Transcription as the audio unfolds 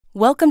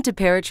Welcome to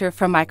Parature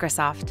from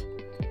Microsoft.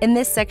 In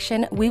this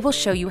section, we will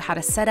show you how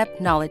to set up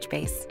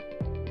Knowledgebase.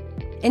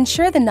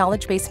 Ensure the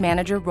Knowledgebase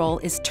Manager role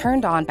is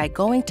turned on by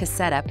going to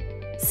Setup,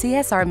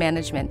 CSR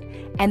Management,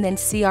 and then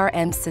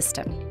CRM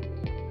System.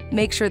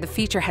 Make sure the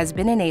feature has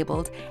been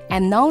enabled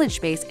and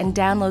Knowledgebase and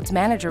Downloads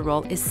Manager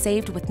role is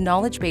saved with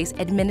Knowledgebase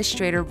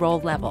Administrator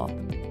role level.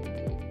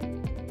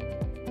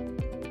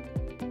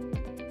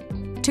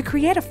 To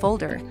create a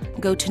folder,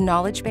 go to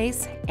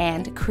Knowledgebase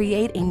and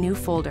create a new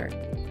folder.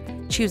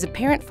 Choose a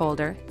parent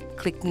folder,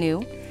 click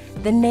New,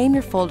 then name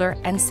your folder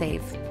and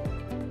save.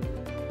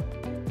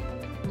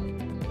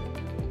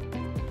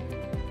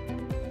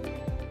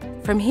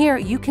 From here,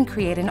 you can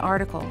create an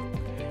article.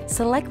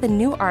 Select the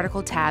New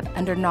Article tab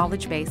under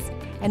Knowledgebase,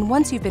 and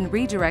once you've been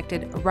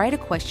redirected, write a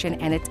question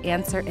and its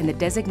answer in the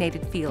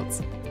designated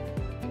fields.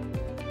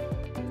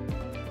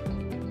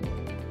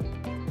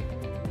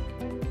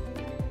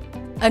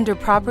 Under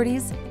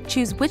Properties,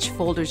 choose which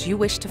folders you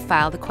wish to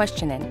file the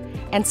question in,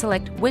 and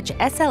select which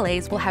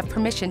SLAs will have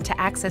permission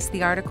to access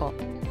the article.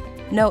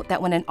 Note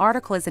that when an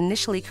article is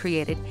initially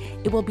created,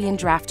 it will be in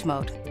draft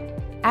mode.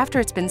 After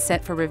it's been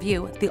sent for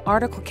review, the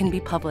article can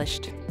be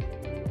published.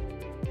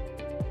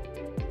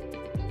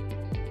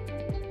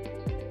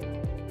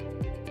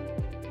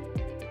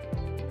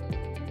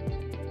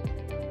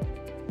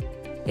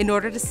 In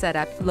order to set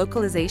up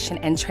localization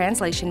and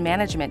translation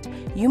management,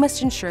 you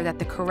must ensure that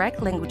the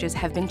correct languages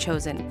have been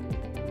chosen.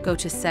 Go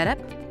to Setup,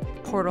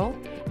 Portal,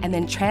 and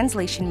then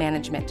Translation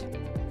Management.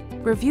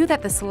 Review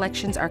that the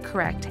selections are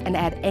correct and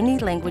add any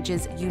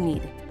languages you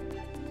need.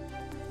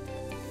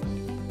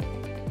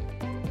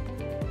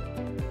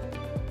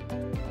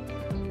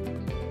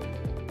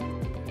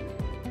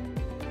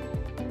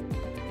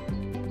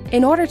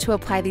 In order to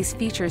apply these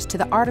features to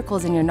the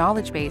articles in your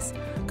Knowledgebase,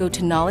 go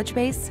to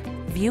Knowledgebase,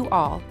 View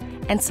All,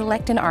 and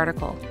select an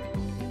article.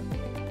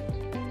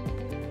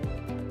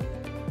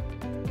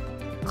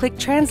 Click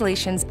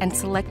Translations and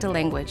select a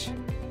language.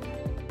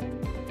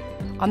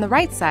 On the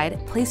right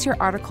side, place your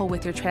article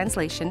with your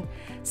translation,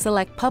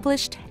 select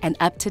Published and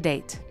Up to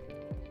Date.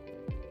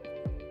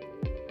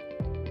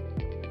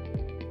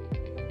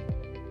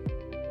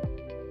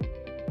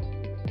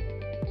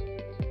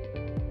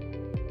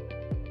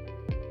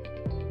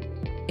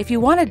 If you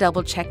want to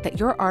double-check that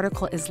your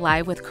article is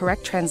live with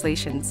correct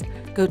translations,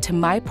 go to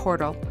My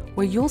Portal,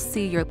 where you'll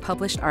see your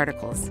published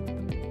articles.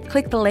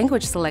 Click the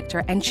language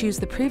selector and choose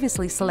the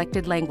previously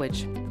selected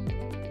language.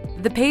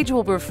 The page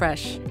will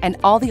refresh, and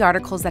all the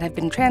articles that have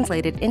been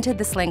translated into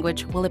this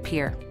language will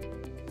appear.